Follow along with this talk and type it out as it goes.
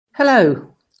Hello,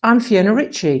 I'm Fiona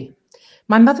Ritchie.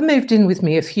 My mother moved in with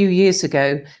me a few years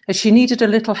ago as she needed a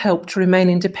little help to remain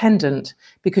independent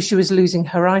because she was losing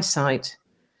her eyesight.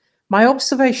 My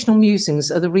observational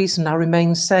musings are the reason I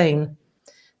remain sane.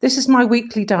 This is my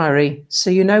weekly diary, so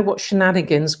you know what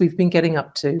shenanigans we've been getting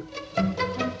up to.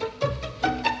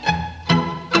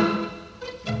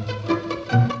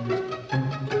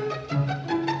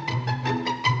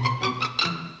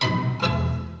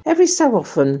 Every so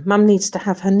often, Mum needs to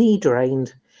have her knee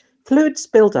drained. Fluids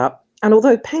build up, and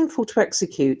although painful to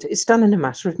execute, it's done in a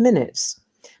matter of minutes.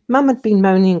 Mum had been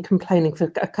moaning and complaining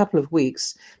for a couple of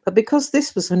weeks, but because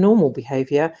this was her normal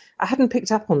behaviour, I hadn't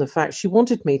picked up on the fact she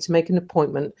wanted me to make an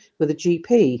appointment with a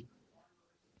GP.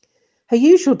 Her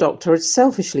usual doctor had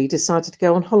selfishly decided to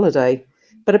go on holiday,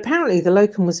 but apparently the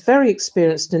locum was very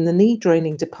experienced in the knee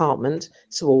draining department,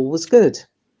 so all was good.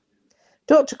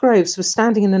 Dr. Groves was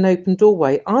standing in an open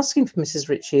doorway asking for Mrs.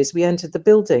 Ritchie as we entered the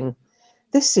building.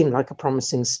 This seemed like a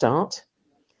promising start.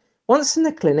 Once in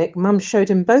the clinic, Mum showed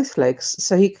him both legs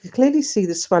so he could clearly see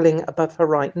the swelling above her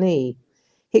right knee.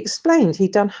 He explained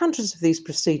he'd done hundreds of these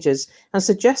procedures and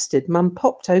suggested Mum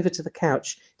popped over to the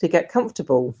couch to get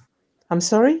comfortable. I'm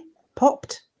sorry?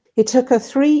 Popped? It took her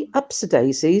 3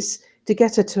 upsy-daisies to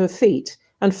get her to her feet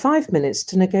and 5 minutes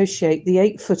to negotiate the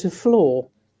 8 foot of floor.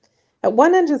 At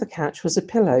one end of the couch was a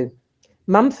pillow.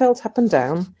 Mum felt up and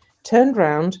down, turned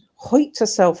round, hoiked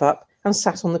herself up and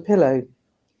sat on the pillow.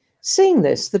 Seeing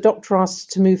this, the doctor asked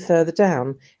her to move further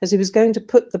down, as he was going to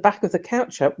put the back of the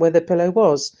couch up where the pillow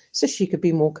was, so she could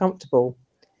be more comfortable.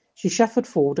 She shuffled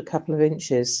forward a couple of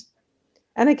inches.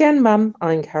 And again, Mum,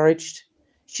 I encouraged.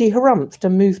 She harumphed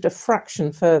and moved a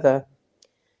fraction further.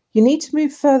 You need to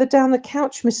move further down the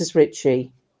couch, Mrs.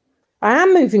 Ritchie. I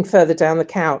am moving further down the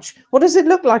couch. What does it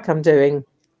look like I'm doing?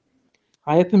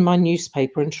 I opened my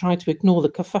newspaper and tried to ignore the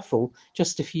kerfuffle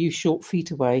just a few short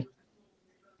feet away.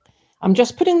 I'm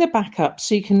just putting the back up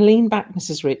so you can lean back,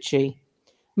 Mrs. Ritchie.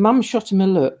 Mum shot him a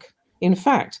look. In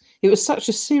fact, it was such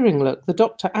a searing look the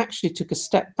doctor actually took a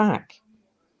step back.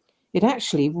 It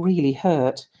actually really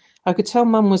hurt. I could tell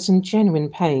Mum was in genuine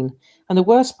pain, and the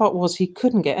worst part was he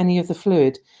couldn't get any of the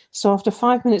fluid, so after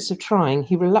 5 minutes of trying,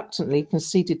 he reluctantly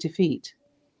conceded defeat.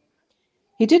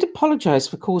 He did apologise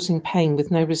for causing pain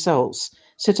with no results,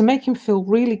 so to make him feel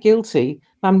really guilty,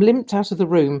 Mum limped out of the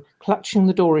room, clutching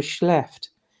the door as she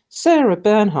left. Sarah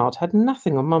Bernhardt had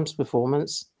nothing on Mum's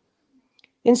performance.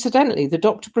 Incidentally, the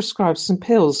doctor prescribed some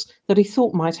pills that he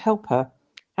thought might help her,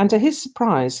 and to his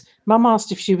surprise, Mum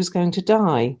asked if she was going to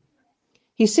die.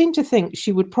 He seemed to think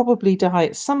she would probably die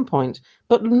at some point,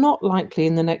 but not likely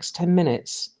in the next 10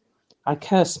 minutes. I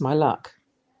cursed my luck.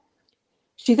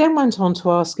 She then went on to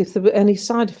ask if there were any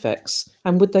side effects,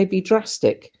 and would they be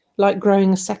drastic, like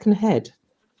growing a second head.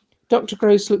 Dr.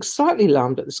 Groves looked slightly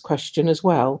alarmed at this question as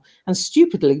well, and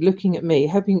stupidly looking at me,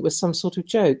 hoping it was some sort of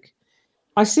joke.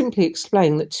 I simply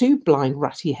explained that 2 blind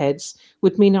ratty heads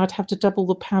would mean I'd have to double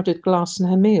the powdered glass in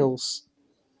her meals.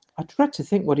 I dread to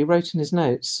think what he wrote in his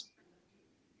notes.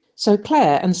 So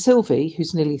Claire and Sylvie,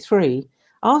 who's nearly 3,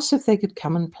 asked if they could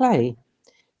come and play.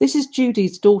 This is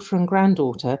Judy's daughter and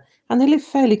granddaughter, and they live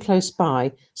fairly close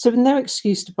by, so with no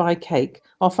excuse to buy cake,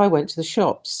 off I went to the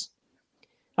shops.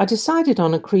 I decided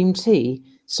on a cream tea,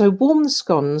 so warmed the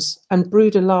scones and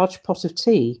brewed a large pot of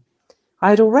tea. I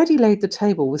had already laid the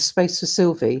table with space for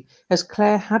Sylvie, as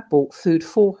Claire had bought food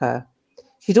for her.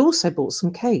 She'd also bought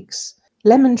some cakes,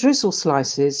 lemon drizzle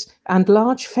slices and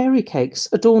large fairy cakes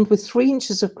adorned with 3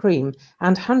 inches of cream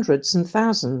and hundreds and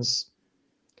thousands.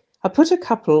 I put a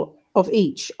couple of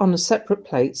each on separate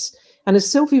plates, and as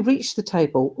Sylvie reached the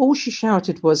table, all she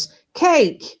shouted was,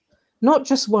 "Cake!" Not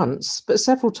just once, but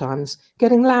several times,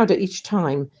 getting louder each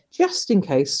time, just in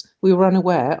case we were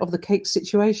unaware of the cake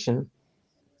situation.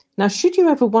 Now, should you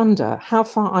ever wonder how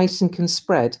far icing can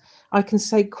spread, I can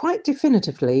say quite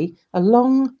definitively, a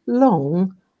long,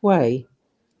 long way.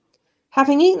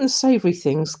 Having eaten savoury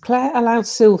things, Claire allowed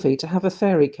Sylvie to have a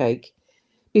fairy cake.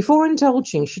 Before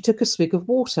indulging, she took a swig of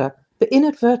water, but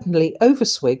inadvertently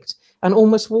overswigged and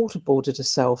almost waterboarded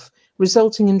herself,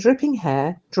 resulting in dripping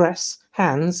hair, dress,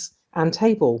 hands, and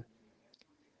table.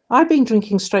 I'd been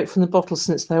drinking straight from the bottle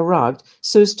since they arrived,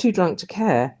 so was too drunk to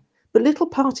care, but little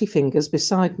party fingers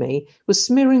beside me were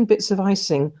smearing bits of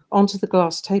icing onto the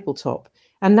glass tabletop,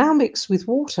 and now mixed with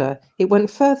water, it went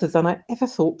further than I ever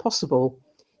thought possible.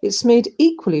 It smeared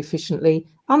equally efficiently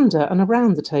under and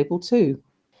around the table too.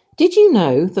 Did you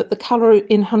know that the colour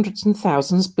in hundreds and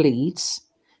thousands bleeds?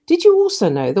 Did you also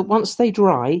know that once they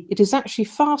dry, it is actually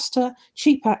faster,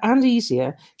 cheaper and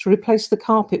easier to replace the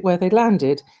carpet where they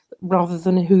landed rather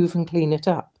than hoover and clean it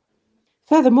up?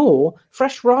 Furthermore,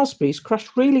 fresh raspberries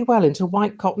crushed really well into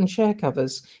white cotton chair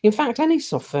covers. In fact, any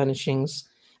soft furnishings.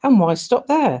 And why stop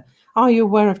there? Are you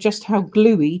aware of just how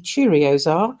gluey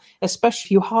Cheerios are, especially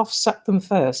if you half suck them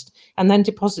first and then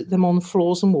deposit them on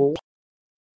floors and walls?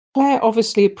 Claire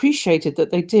obviously appreciated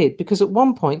that they did, because at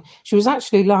one point she was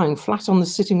actually lying flat on the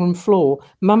sitting room floor,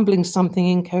 mumbling something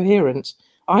incoherent.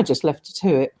 I just left her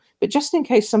to it, but just in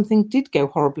case something did go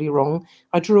horribly wrong,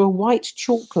 I drew a white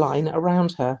chalk line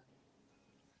around her.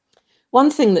 One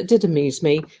thing that did amuse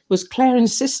me was Claire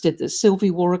insisted that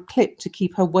Sylvie wore a clip to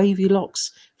keep her wavy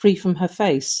locks free from her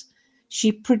face.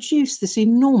 She produced this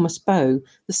enormous bow,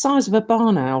 the size of a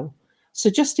barn owl. So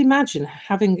just imagine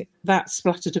having that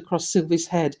splattered across Sylvie's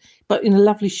head, but in a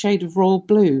lovely shade of royal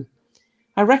blue.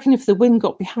 I reckon if the wind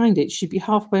got behind it, she'd be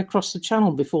halfway across the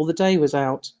channel before the day was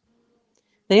out.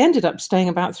 They ended up staying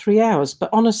about 3 hours, but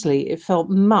honestly, it felt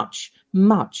much,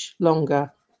 much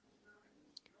longer.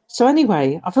 So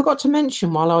anyway, I forgot to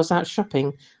mention while I was out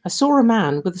shopping, I saw a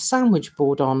man with a sandwich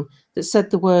board on that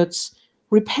said the words,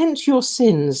 "Repent your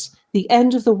sins, the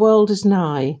end of the world is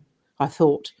nigh." I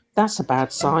thought, that's a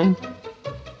bad sign.